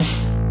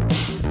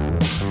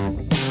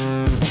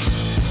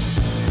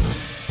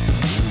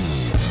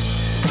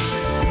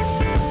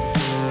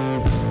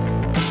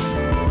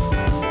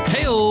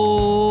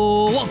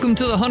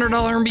$100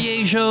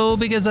 MBA show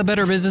because a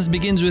better business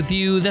begins with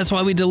you. That's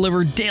why we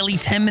deliver daily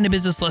 10-minute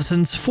business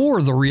lessons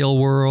for the real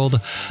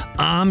world.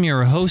 I'm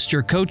your host,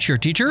 your coach, your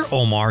teacher,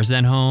 Omar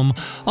Zenhom.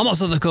 I'm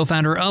also the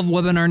co-founder of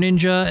Webinar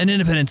Ninja, an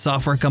independent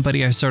software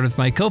company I started with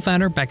my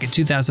co-founder back in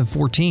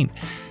 2014.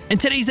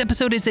 And today's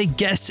episode is a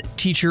guest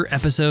teacher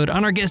episode.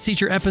 On our guest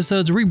teacher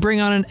episodes, we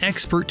bring on an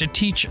expert to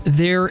teach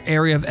their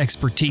area of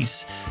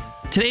expertise.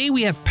 Today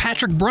we have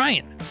Patrick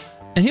Bryant,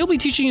 and he'll be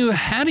teaching you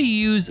how to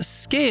use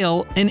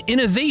scale and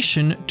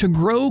innovation to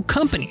grow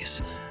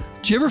companies.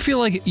 Do you ever feel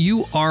like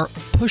you are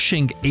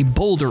pushing a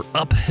boulder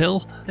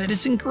uphill? That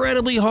it's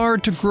incredibly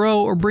hard to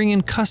grow or bring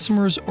in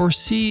customers or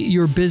see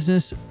your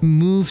business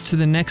move to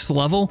the next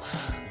level?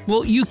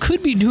 Well, you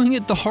could be doing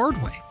it the hard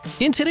way.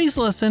 In today's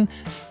lesson,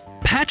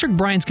 Patrick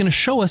Bryant's going to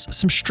show us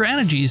some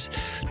strategies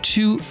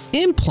to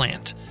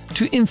infuse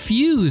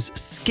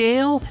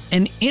scale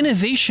and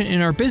innovation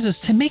in our business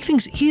to make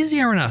things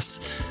easier on us.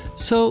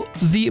 So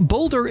the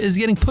boulder is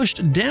getting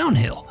pushed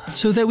downhill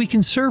so that we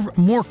can serve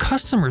more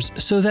customers,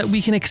 so that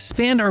we can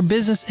expand our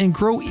business and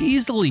grow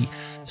easily,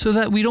 so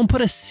that we don't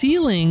put a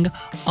ceiling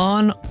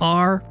on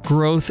our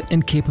growth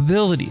and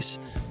capabilities.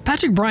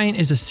 Patrick Bryant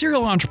is a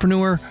serial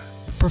entrepreneur,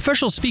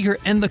 professional speaker,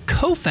 and the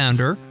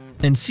co-founder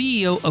and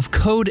CEO of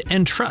Code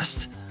and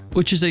Trust,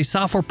 which is a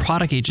software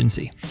product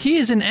agency. He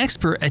is an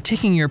expert at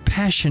taking your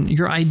passion,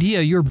 your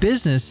idea, your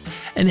business,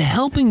 and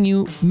helping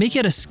you make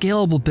it a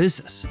scalable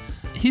business.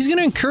 He's going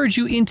to encourage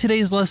you in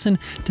today's lesson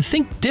to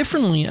think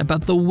differently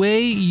about the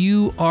way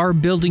you are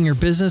building your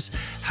business,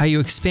 how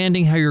you're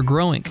expanding, how you're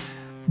growing.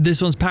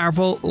 This one's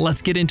powerful.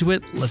 Let's get into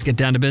it. Let's get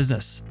down to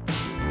business.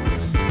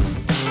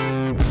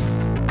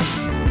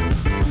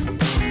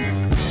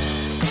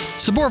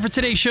 Support for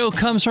today's show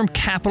comes from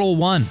Capital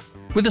One.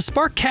 With a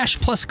Spark Cash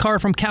Plus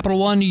card from Capital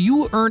One,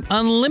 you earn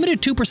unlimited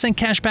 2%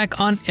 cash back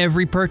on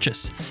every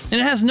purchase.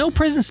 And it has no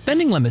present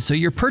spending limit, so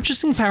your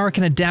purchasing power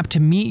can adapt to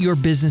meet your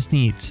business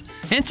needs.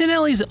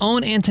 Antonelli's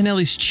own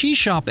Antonelli's Cheese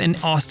Shop in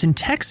Austin,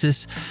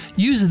 Texas,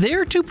 use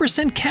their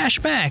 2% cash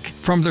back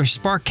from their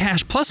Spark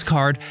Cash Plus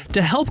card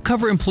to help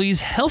cover employees'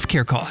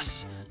 healthcare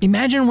costs.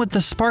 Imagine what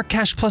the Spark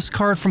Cash Plus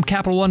card from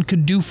Capital One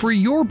could do for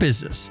your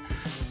business.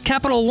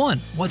 Capital One,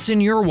 what's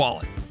in your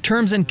wallet?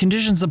 Terms and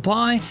conditions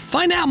apply.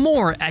 Find out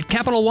more at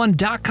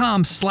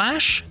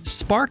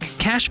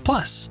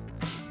CapitalOne.com/SparkCashPlus.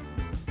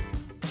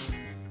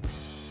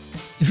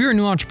 If you're a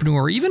new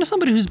entrepreneur, even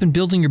somebody who's been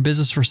building your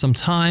business for some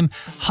time,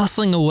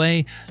 hustling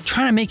away,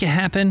 trying to make it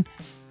happen,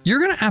 you're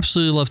going to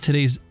absolutely love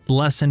today's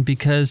lesson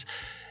because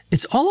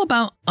it's all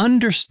about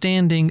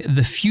understanding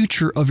the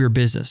future of your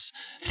business,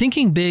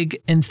 thinking big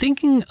and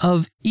thinking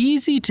of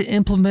easy to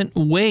implement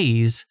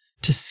ways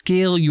to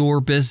scale your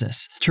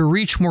business, to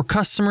reach more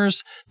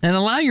customers, and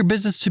allow your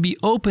business to be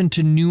open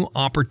to new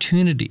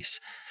opportunities.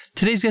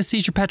 Today's guest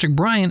teacher, Patrick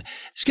Bryant,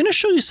 is going to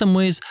show you some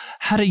ways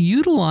how to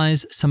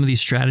utilize some of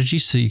these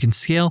strategies so you can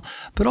scale,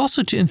 but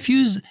also to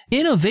infuse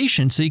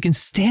innovation so you can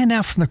stand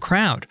out from the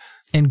crowd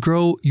and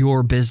grow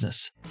your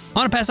business. I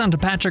want to pass on to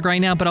Patrick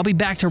right now, but I'll be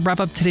back to wrap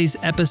up today's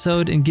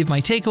episode and give my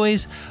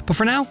takeaways. But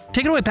for now,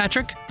 take it away,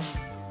 Patrick.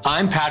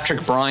 I'm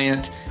Patrick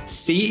Bryant,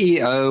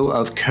 CEO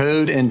of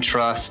Code and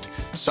Trust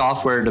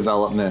software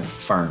development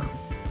firm.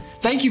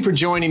 Thank you for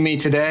joining me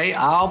today.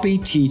 I'll be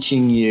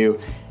teaching you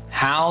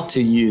how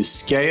to use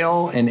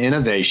scale and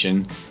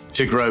innovation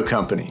to grow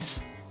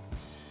companies.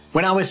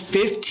 When I was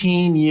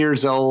 15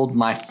 years old,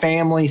 my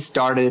family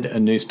started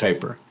a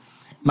newspaper.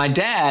 My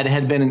dad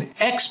had been an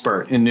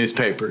expert in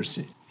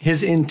newspapers.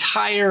 His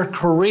entire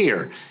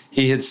career,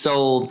 he had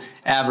sold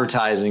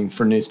advertising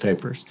for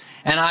newspapers.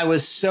 And I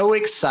was so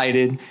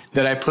excited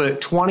that I put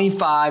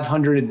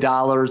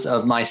 $2,500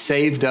 of my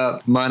saved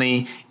up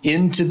money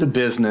into the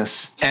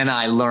business, and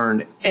I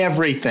learned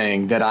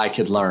everything that I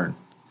could learn.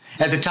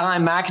 At the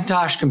time,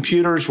 Macintosh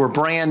computers were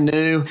brand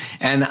new,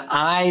 and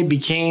I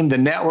became the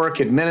network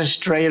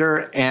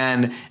administrator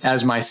and,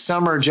 as my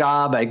summer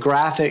job, a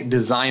graphic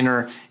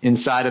designer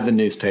inside of the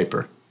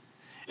newspaper.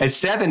 At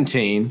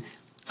 17,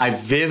 I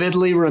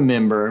vividly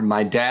remember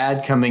my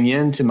dad coming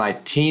into my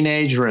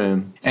teenage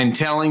room and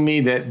telling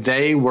me that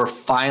they were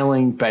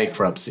filing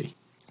bankruptcy.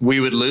 We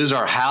would lose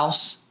our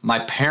house, my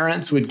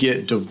parents would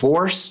get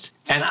divorced,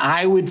 and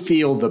I would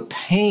feel the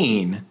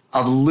pain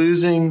of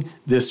losing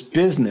this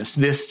business.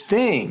 This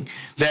thing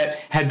that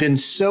had been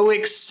so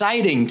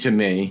exciting to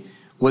me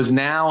was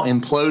now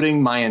imploding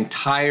my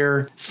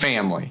entire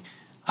family.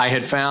 I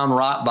had found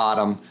rock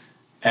bottom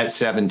at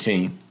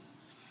 17.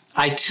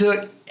 I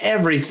took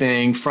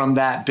everything from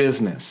that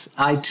business.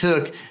 I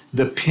took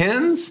the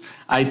pens,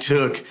 I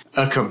took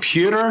a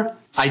computer,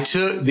 I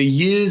took the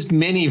used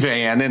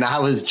minivan and I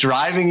was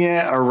driving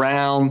it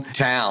around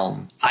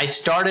town. I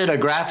started a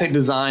graphic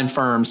design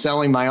firm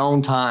selling my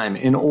own time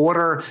in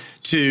order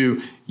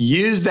to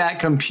use that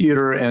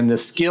computer and the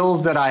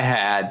skills that I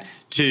had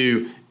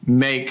to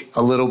make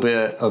a little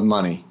bit of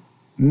money.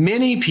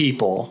 Many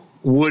people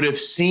would have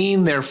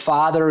seen their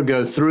father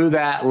go through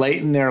that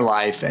late in their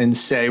life and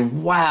say,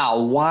 wow,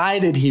 why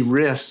did he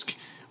risk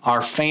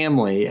our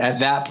family at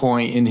that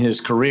point in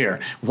his career.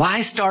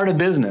 Why start a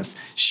business?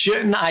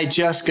 Shouldn't I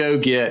just go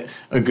get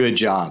a good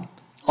job?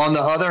 On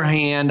the other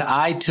hand,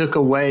 I took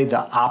away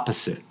the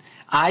opposite.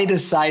 I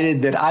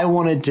decided that I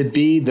wanted to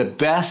be the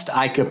best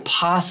I could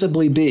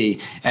possibly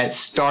be at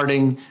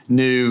starting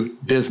new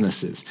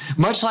businesses.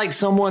 Much like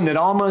someone that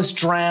almost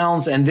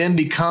drowns and then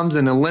becomes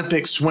an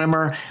Olympic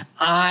swimmer,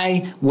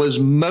 I was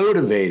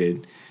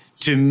motivated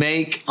to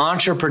make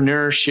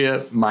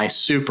entrepreneurship my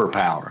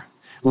superpower.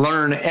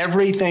 Learn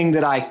everything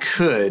that I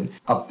could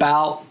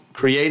about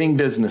creating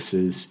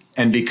businesses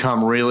and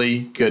become really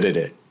good at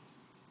it.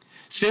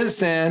 Since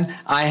then,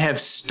 I have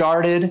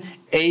started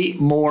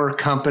 8 more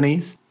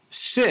companies.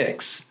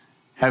 6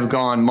 have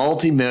gone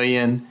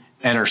multi-million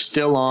and are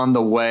still on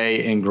the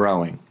way and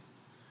growing.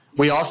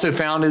 We also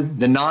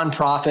founded the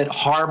nonprofit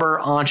Harbor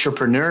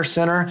Entrepreneur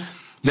Center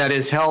that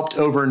has helped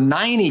over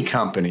 90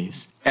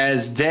 companies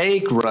as they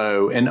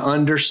grow and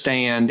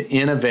understand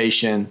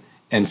innovation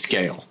and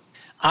scale.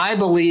 I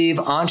believe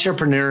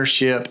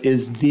entrepreneurship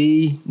is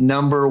the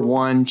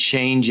 #1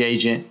 change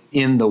agent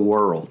in the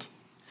world.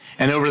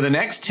 And over the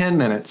next 10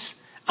 minutes,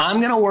 I'm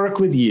going to work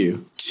with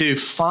you to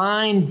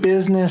find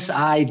business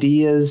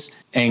ideas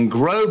and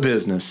grow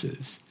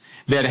businesses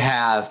that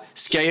have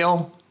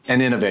scale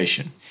and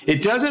innovation.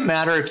 It doesn't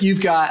matter if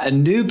you've got a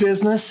new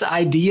business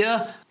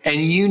idea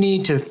and you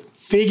need to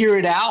figure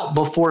it out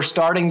before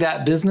starting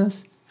that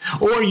business,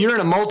 or you're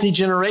in a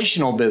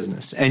multi-generational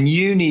business and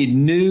you need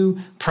new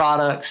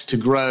products to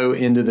grow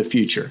into the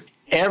future.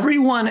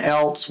 Everyone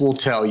else will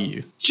tell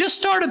you, just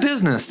start a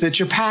business that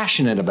you're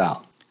passionate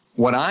about.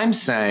 What I'm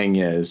saying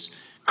is,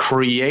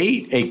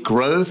 create a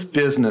growth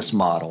business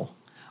model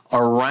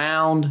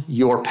around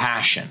your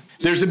passion.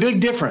 There's a big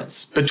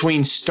difference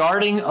between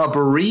starting a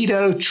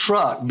burrito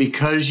truck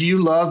because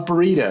you love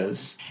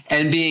burritos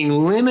and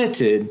being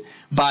limited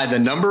by the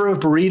number of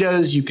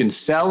burritos you can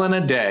sell in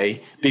a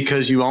day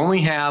because you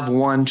only have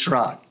one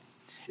truck.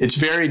 It's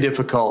very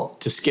difficult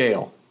to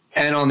scale.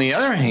 And on the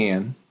other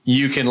hand,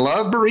 you can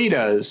love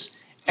burritos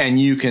and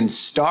you can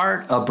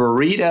start a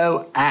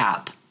burrito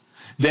app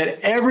that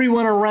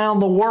everyone around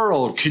the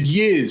world could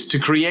use to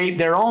create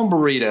their own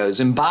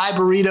burritos and buy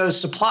burrito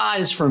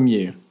supplies from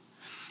you.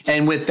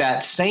 And with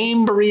that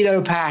same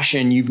burrito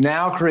passion, you've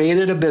now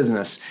created a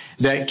business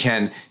that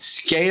can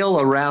scale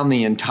around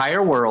the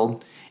entire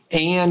world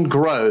and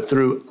grow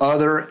through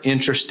other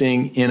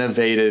interesting,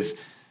 innovative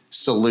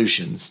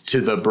solutions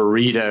to the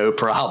burrito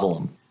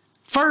problem.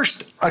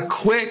 First, a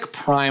quick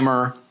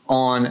primer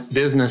on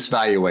business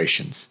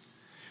valuations.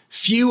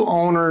 Few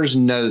owners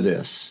know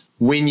this.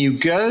 When you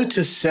go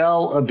to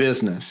sell a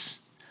business,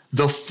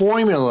 the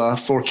formula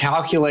for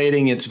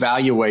calculating its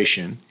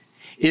valuation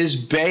is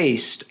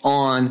based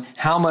on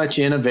how much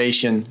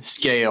innovation,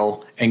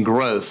 scale, and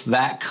growth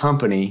that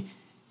company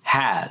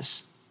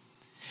has.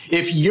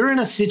 If you're in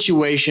a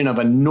situation of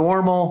a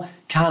normal,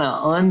 kind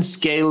of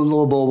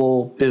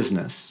unscalable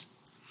business,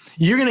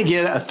 you're going to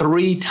get a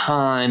 3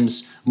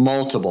 times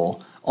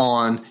multiple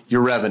on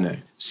your revenue.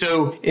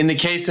 So in the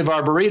case of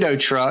our burrito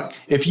truck,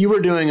 if you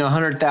were doing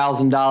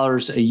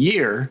 $100,000 a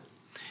year,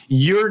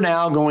 you're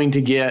now going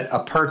to get a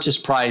purchase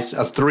price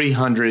of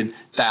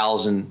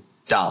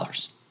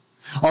 $300,000.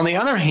 On the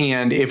other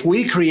hand, if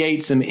we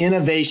create some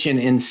innovation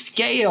and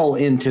scale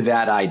into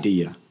that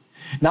idea,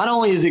 not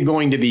only is it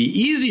going to be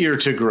easier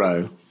to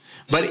grow,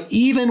 but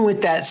even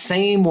with that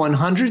same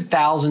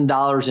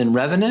 $100,000 in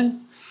revenue,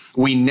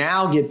 we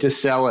now get to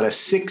sell at a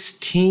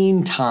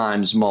 16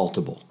 times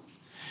multiple.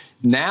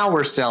 Now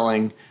we're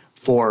selling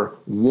for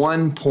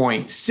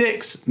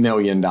 $1.6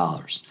 million.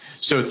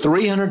 So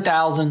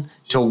 $300,000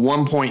 to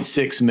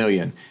 $1.6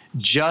 million,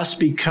 just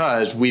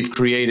because we've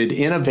created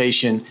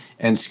innovation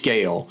and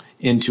scale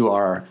into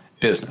our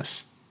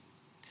business.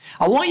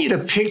 I want you to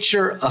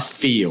picture a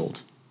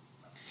field.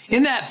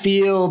 In that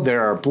field,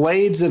 there are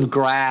blades of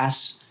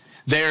grass,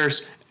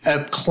 there's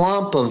a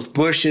clump of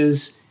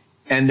bushes,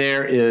 and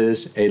there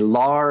is a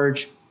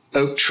large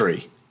oak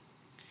tree.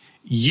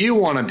 You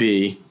want to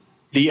be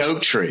the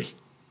oak tree.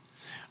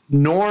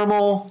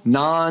 Normal,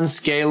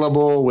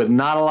 non-scalable, with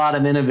not a lot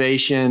of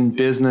innovation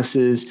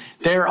businesses,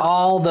 they're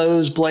all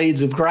those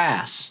blades of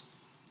grass.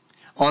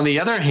 On the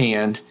other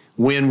hand,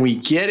 when we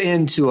get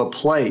into a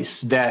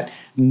place that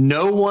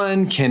no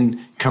one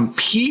can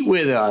compete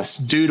with us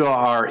due to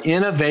our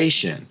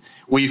innovation,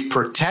 we've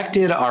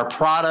protected our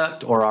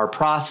product or our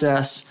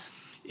process,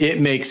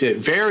 it makes it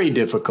very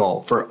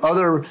difficult for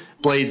other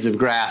blades of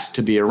grass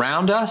to be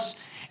around us,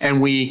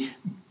 and we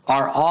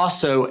are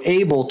also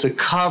able to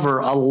cover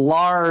a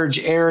large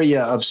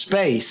area of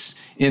space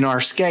in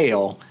our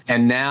scale,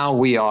 and now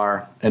we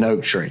are an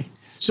oak tree.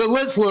 So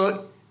let's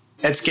look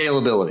at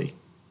scalability.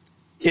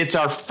 It's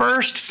our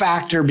first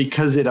factor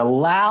because it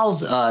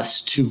allows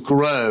us to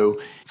grow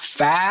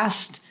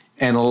fast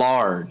and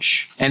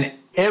large, and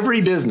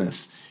every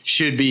business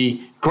should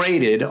be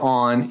graded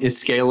on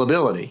its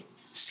scalability.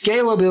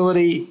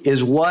 Scalability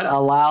is what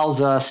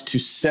allows us to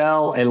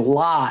sell a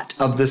lot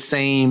of the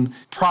same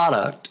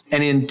product.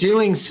 And in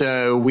doing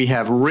so, we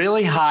have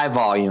really high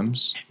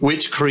volumes,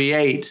 which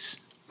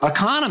creates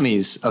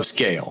economies of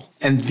scale.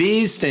 And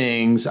these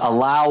things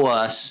allow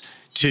us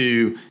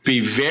to be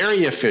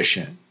very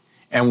efficient.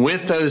 And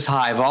with those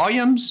high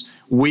volumes,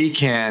 we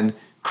can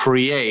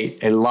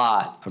create a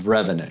lot of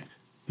revenue.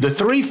 The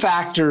three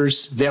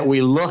factors that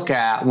we look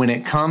at when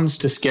it comes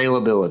to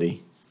scalability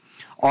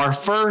are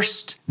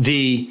first,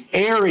 the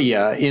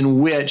area in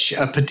which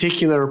a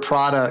particular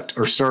product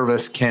or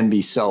service can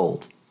be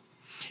sold.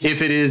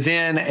 If it is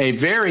in a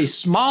very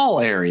small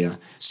area,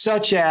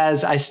 such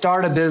as I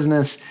start a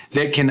business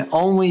that can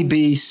only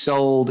be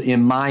sold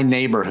in my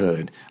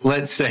neighborhood,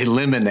 let's say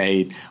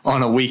lemonade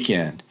on a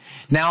weekend.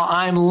 Now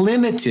I'm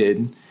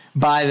limited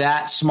by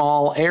that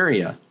small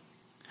area.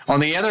 On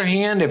the other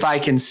hand, if I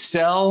can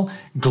sell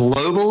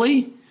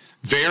globally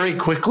very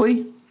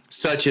quickly,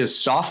 such as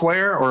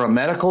software or a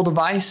medical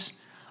device,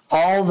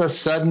 all of a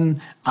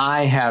sudden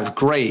I have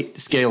great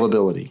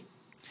scalability.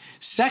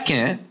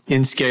 Second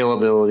in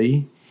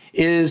scalability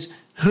is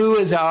who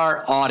is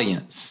our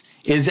audience?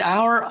 Is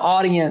our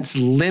audience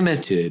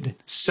limited,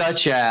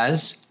 such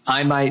as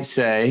I might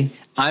say,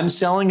 I'm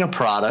selling a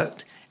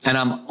product and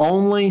I'm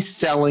only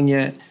selling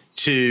it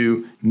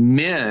to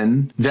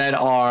men that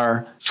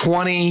are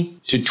 20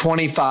 to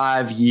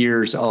 25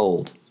 years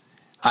old.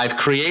 I've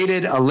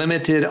created a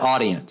limited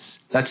audience.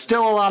 That's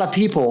still a lot of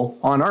people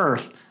on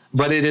earth,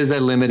 but it is a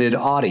limited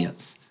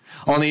audience.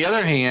 On the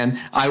other hand,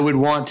 I would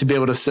want to be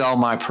able to sell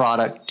my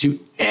product to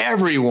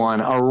everyone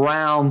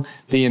around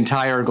the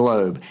entire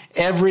globe,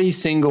 every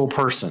single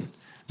person.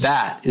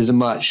 That is a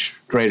much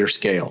greater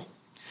scale.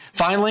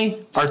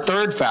 Finally, our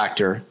third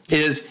factor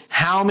is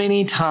how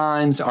many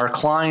times our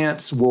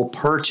clients will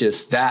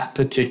purchase that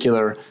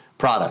particular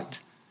product.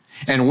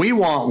 And we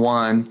want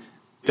one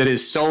that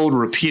is sold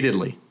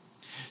repeatedly.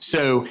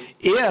 So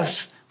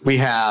if we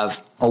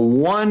have a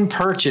one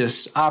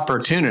purchase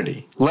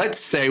opportunity, let's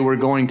say we're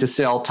going to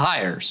sell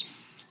tires.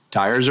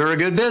 Tires are a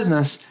good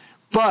business,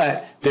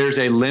 but there's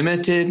a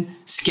limited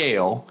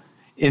scale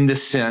in the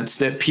sense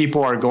that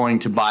people are going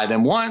to buy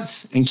them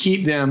once and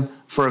keep them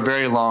for a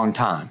very long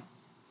time.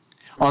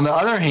 On the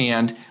other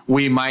hand,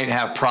 we might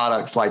have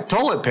products like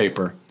toilet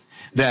paper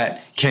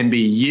that can be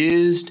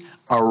used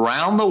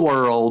around the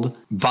world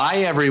by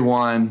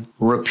everyone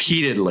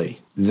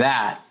repeatedly.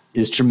 That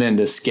is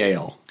tremendous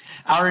scale.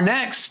 Our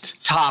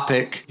next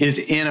topic is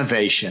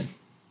innovation.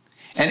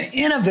 And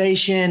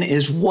innovation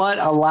is what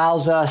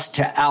allows us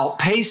to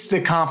outpace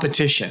the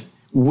competition.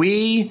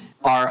 We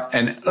are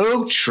an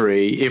oak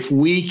tree if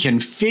we can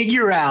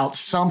figure out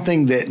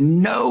something that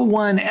no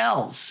one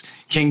else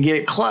can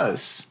get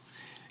close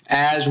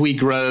as we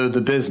grow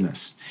the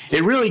business.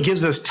 It really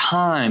gives us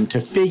time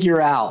to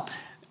figure out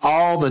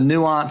all the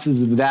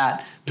nuances of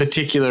that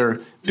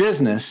particular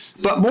business.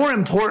 But more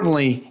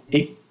importantly,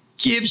 it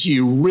gives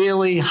you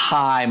really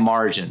high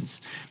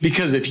margins.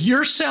 Because if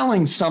you're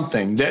selling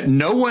something that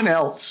no one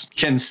else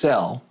can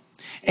sell,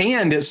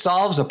 and it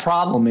solves a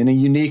problem in a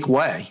unique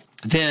way,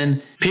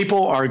 then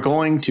people are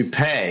going to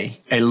pay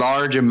a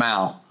large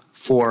amount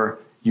for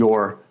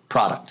your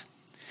product.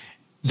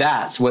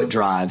 That's what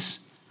drives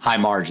high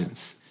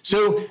margins.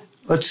 So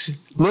let's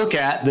look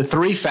at the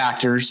three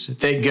factors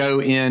that go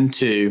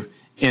into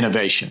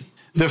innovation.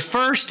 The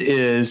first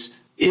is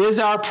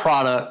our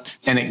product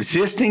an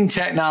existing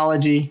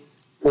technology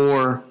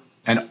or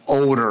an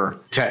older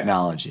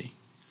technology?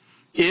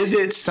 Is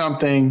it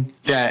something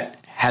that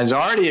has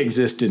already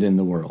existed in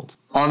the world?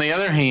 On the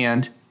other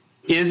hand,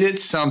 is it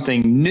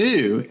something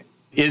new?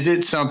 Is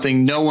it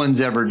something no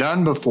one's ever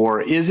done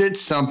before? Is it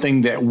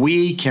something that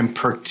we can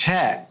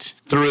protect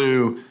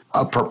through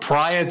a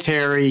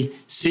proprietary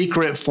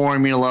secret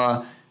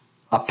formula,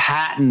 a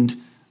patent,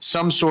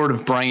 some sort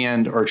of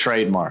brand or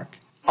trademark?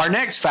 Our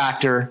next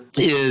factor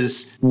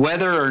is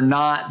whether or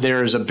not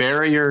there is a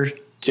barrier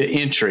to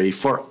entry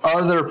for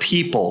other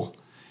people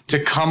to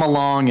come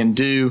along and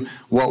do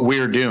what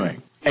we're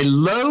doing. A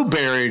low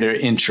barrier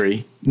to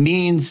entry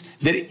means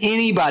that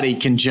anybody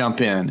can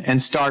jump in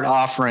and start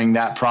offering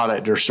that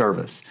product or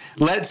service.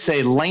 Let's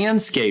say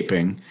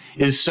landscaping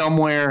is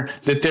somewhere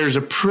that there's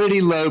a pretty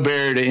low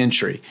barrier to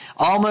entry.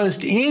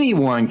 Almost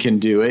anyone can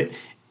do it,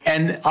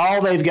 and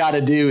all they've got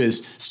to do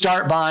is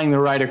start buying the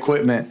right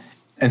equipment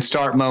and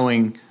start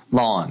mowing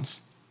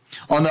lawns.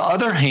 On the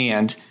other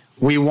hand,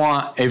 we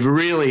want a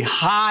really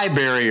high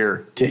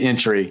barrier to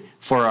entry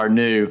for our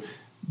new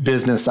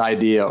business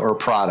idea or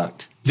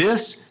product.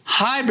 This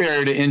high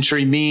barrier to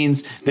entry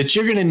means that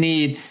you're going to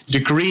need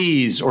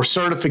degrees or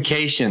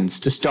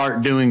certifications to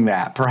start doing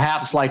that,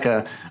 perhaps like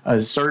a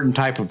certain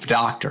type of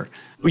doctor.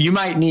 You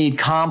might need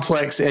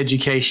complex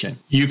education.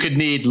 You could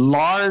need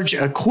large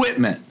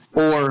equipment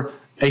or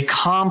a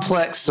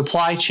complex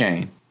supply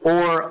chain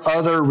or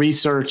other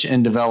research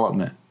and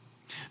development.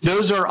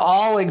 Those are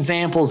all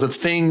examples of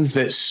things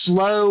that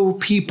slow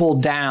people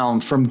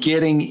down from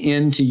getting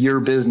into your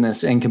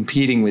business and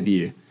competing with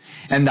you.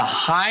 And the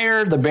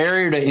higher the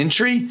barrier to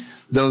entry,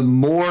 the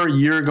more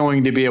you're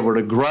going to be able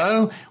to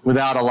grow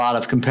without a lot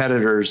of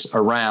competitors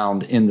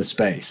around in the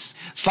space.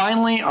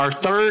 Finally, our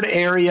third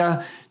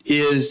area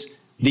is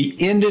the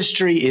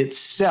industry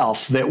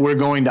itself that we're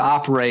going to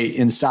operate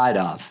inside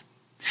of.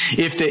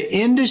 If the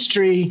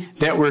industry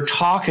that we're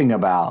talking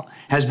about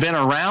has been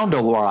around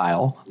a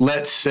while,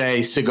 let's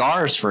say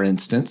cigars, for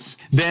instance,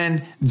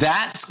 then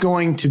that's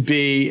going to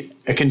be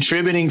a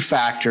contributing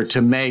factor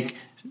to make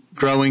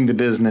growing the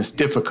business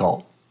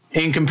difficult.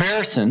 In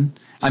comparison,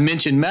 I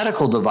mentioned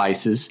medical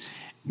devices.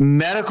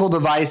 Medical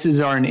devices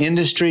are an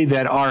industry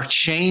that are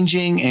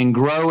changing and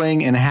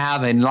growing and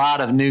have a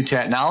lot of new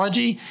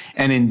technology.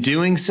 And in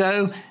doing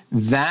so,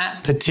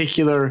 that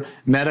particular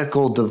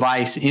medical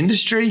device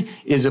industry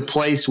is a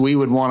place we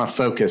would want to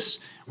focus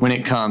when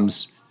it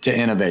comes to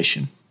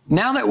innovation.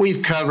 Now that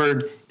we've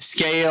covered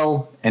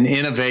scale and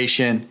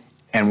innovation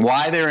and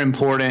why they're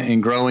important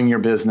in growing your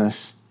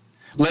business,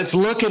 let's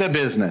look at a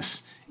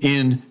business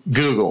in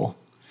Google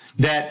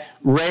that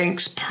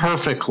ranks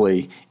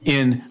perfectly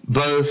in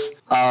both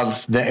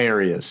of the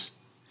areas.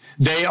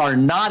 They are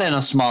not in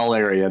a small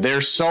area.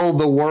 They're sold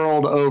the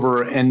world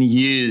over and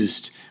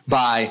used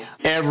by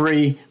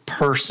every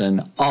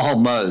person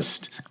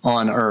almost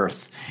on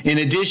earth. In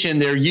addition,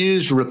 they're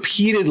used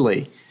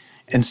repeatedly,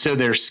 and so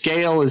their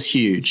scale is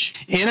huge.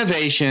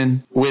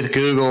 Innovation with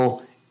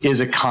Google is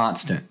a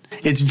constant.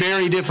 It's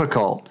very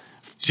difficult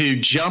to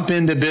jump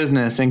into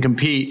business and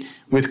compete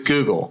with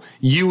Google.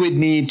 You would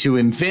need to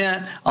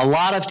invent a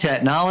lot of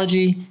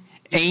technology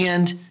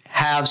and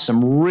have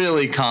some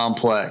really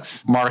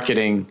complex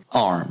marketing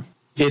arm.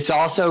 It's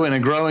also in a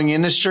growing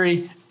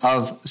industry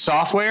of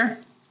software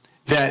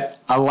that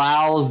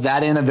allows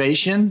that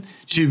innovation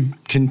to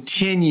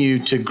continue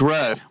to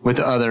grow with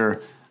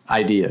other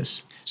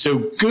ideas.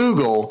 So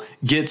Google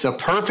gets a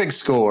perfect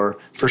score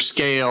for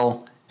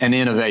scale and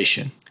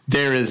innovation.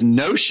 There is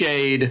no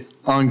shade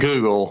on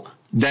Google.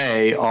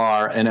 They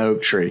are an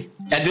oak tree.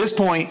 At this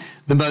point,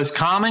 the most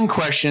common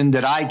question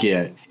that I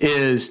get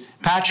is,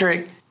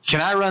 Patrick, can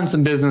I run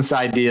some business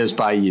ideas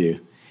by you?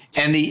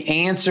 And the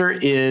answer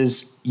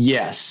is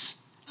yes.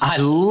 I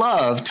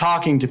love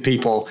talking to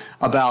people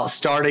about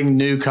starting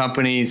new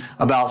companies,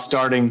 about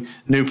starting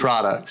new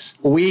products.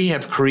 We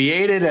have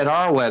created at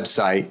our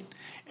website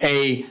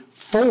a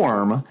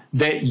form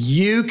that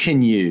you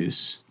can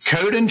use,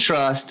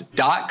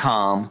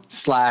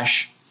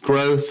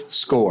 codeandtrust.com/growth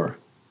score.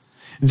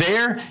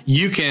 There,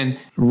 you can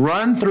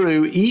run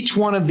through each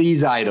one of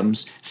these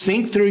items,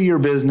 think through your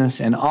business,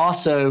 and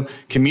also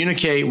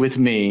communicate with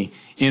me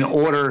in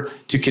order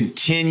to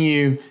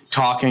continue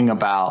talking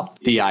about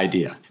the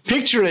idea.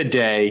 Picture a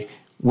day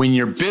when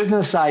your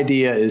business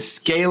idea is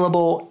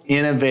scalable,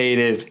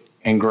 innovative,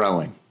 and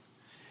growing.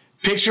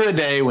 Picture a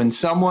day when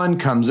someone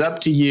comes up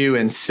to you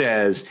and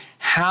says,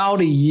 how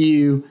do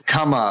you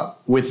come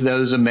up with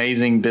those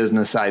amazing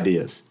business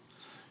ideas?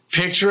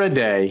 Picture a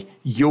day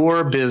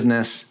your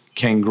business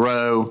can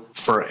grow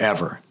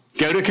forever.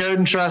 Go to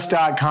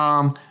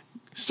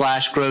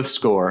codeandtrust.com/growth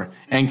score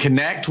and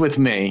connect with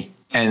me,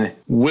 and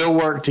we'll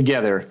work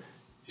together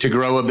to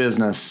grow a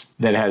business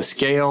that has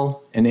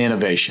scale and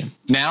innovation.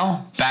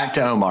 Now, back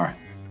to Omar.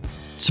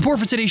 Support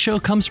for today's show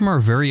comes from our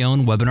very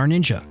own Webinar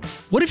Ninja.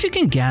 What if you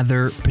can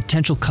gather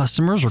potential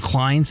customers or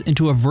clients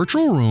into a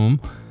virtual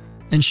room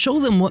and show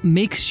them what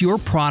makes your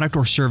product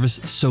or service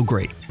so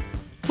great?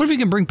 What if you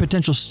can bring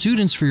potential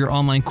students for your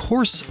online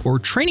course or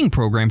training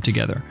program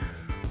together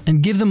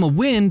and give them a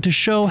win to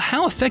show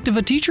how effective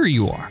a teacher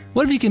you are?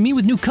 What if you can meet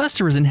with new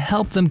customers and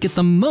help them get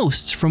the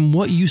most from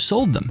what you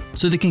sold them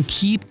so they can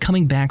keep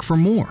coming back for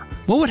more?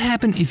 What would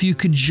happen if you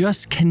could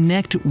just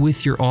connect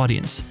with your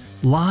audience,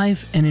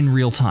 live and in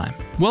real time?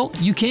 Well,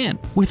 you can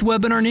with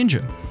Webinar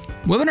Ninja.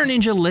 Webinar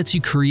Ninja lets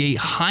you create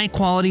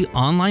high-quality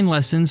online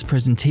lessons,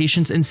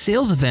 presentations, and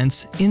sales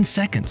events in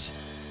seconds.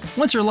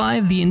 Once you're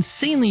live, the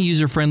insanely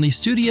user-friendly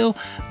studio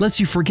lets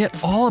you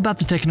forget all about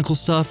the technical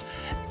stuff,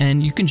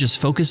 and you can just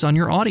focus on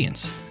your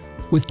audience.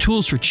 With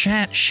tools for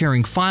chat,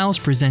 sharing files,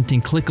 presenting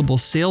clickable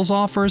sales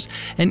offers,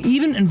 and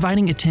even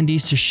inviting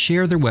attendees to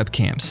share their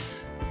webcams.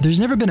 There's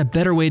never been a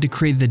better way to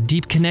create the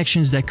deep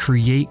connections that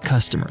create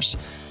customers.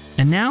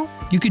 And now,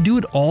 you could do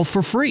it all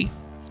for free.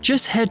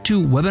 Just head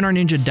to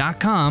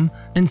webinarninja.com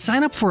and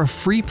sign up for a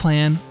free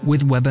plan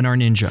with Webinar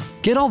Ninja.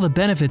 Get all the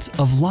benefits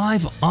of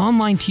live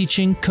online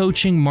teaching,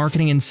 coaching,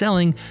 marketing, and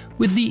selling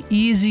with the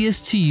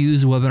easiest to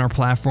use webinar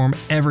platform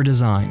ever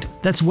designed.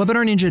 That's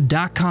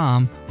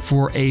webinarninja.com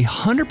for a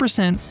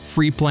 100%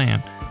 free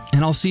plan.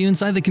 And I'll see you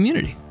inside the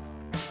community.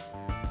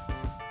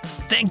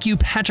 Thank you,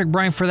 Patrick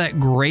Bryant, for that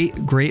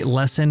great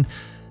lesson.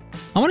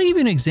 I want to give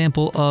you an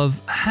example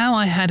of how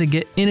I had to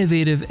get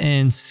innovative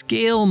and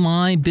scale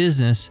my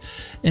business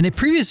in a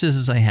previous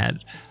business I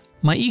had,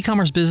 my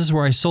e-commerce business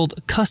where I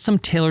sold custom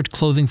tailored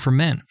clothing for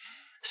men.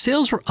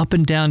 Sales were up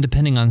and down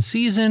depending on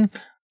season,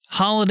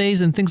 holidays,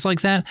 and things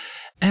like that,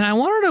 and I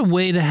wanted a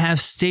way to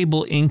have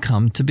stable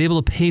income to be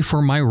able to pay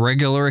for my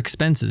regular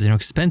expenses.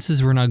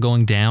 Expenses were not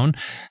going down.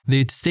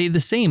 They'd stay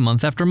the same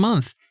month after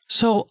month.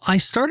 So I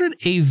started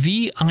a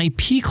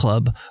VIP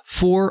club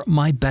for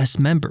my best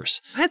members.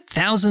 I had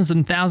thousands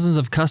and thousands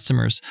of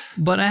customers,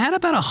 but I had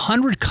about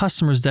 100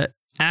 customers that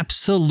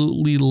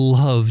absolutely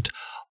loved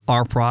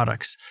our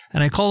products.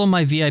 And I call them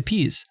my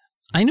VIPs.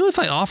 I knew if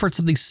I offered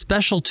something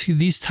special to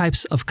these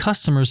types of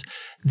customers,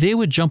 they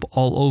would jump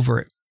all over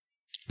it.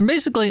 And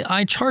basically,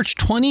 I charged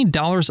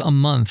 $20 a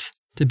month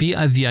to be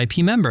a VIP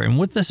member. And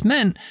what this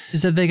meant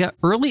is that they got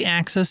early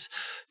access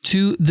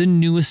to the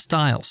newest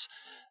styles.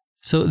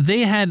 So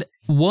they had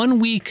 1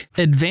 week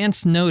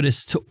advance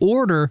notice to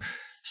order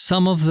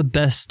some of the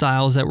best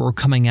styles that were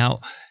coming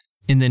out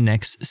in the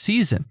next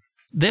season.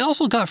 They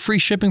also got free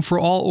shipping for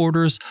all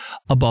orders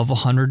above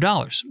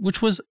 $100,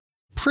 which was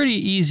pretty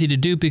easy to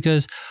do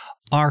because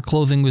our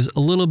clothing was a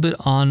little bit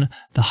on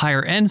the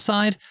higher end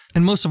side,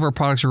 and most of our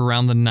products are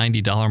around the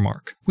 $90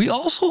 mark. We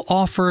also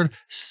offered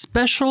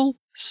special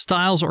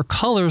styles or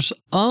colors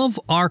of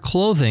our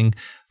clothing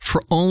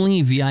for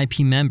only VIP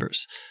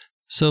members.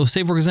 So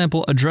say, for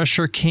example, a dress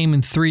shirt came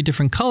in 3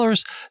 different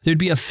colors. There'd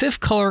be a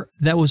 5th color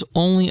that was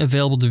only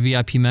available to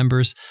VIP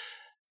members.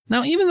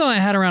 Now, even though I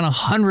had around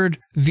 100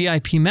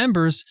 VIP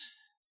members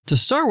to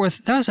start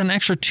with, that was an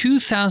extra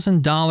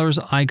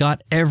 $2,000 I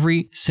got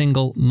every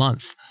single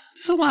month.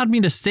 This allowed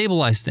me to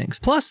stabilize things.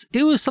 Plus,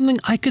 it was something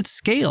I could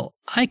scale.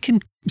 I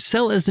can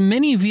sell as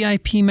many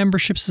VIP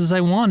memberships as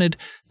I wanted,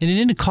 and it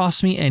didn't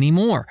cost me any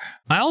more.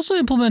 I also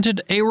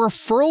implemented a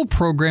referral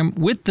program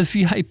with the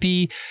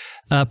VIP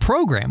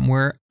program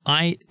where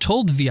I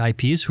told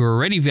VIPs who are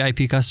already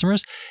VIP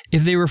customers,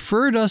 if they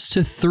referred us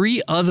to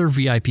 3 other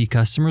VIP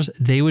customers,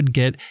 they would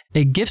get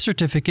a gift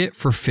certificate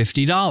for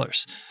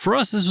 $50. For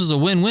us, this was a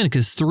win-win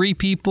because 3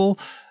 people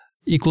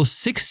equals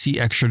 $60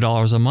 extra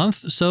a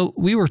month, so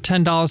we were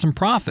 $10 in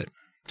profit.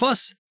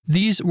 Plus,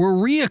 these were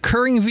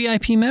reoccurring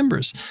VIP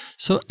members,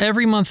 so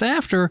every month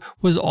after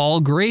was all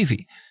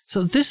gravy.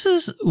 So this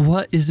is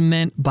what is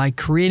meant by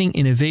creating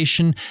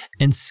innovation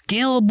and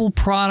scalable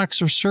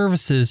products or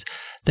services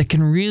that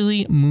can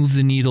really move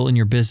the needle in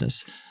your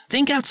business.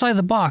 Think outside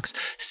the box.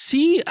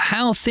 See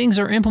how things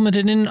are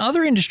implemented in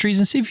other industries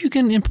and see if you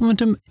can implement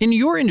them in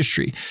your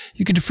industry.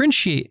 You can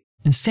differentiate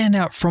and stand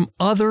out from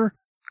other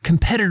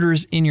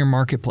competitors in your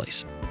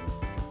marketplace.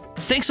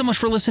 Thanks so much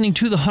for listening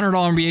to the $100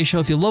 MBA Show.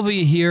 If you love what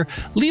you hear,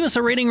 leave us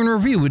a rating and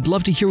review. We'd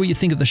love to hear what you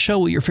think of the show,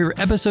 what your favorite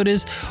episode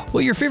is,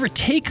 what your favorite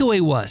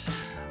takeaway was.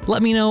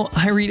 Let me know.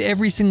 I read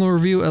every single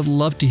review. I'd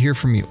love to hear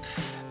from you.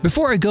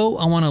 Before I go,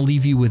 I want to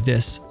leave you with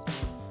this.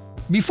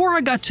 Before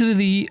I got to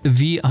the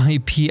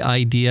VIP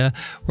idea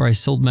where I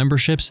sold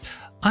memberships,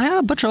 I had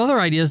a bunch of other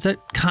ideas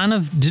that kind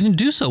of didn't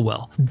do so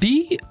well.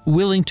 Be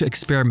willing to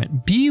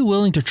experiment. Be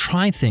willing to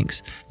try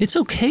things. It's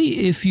okay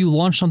if you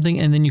launch something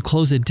and then you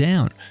close it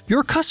down.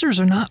 Your customers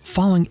are not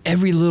following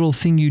every little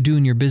thing you do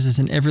in your business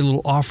and every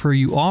little offer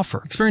you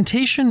offer.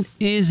 Experimentation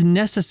is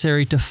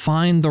necessary to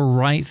find the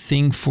right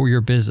thing for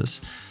your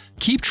business.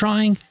 Keep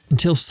trying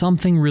until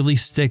something really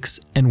sticks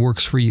and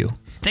works for you.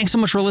 Thanks so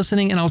much for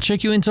listening, and I'll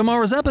check you in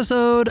tomorrow's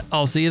episode.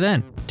 I'll see you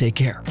then. Take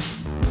care.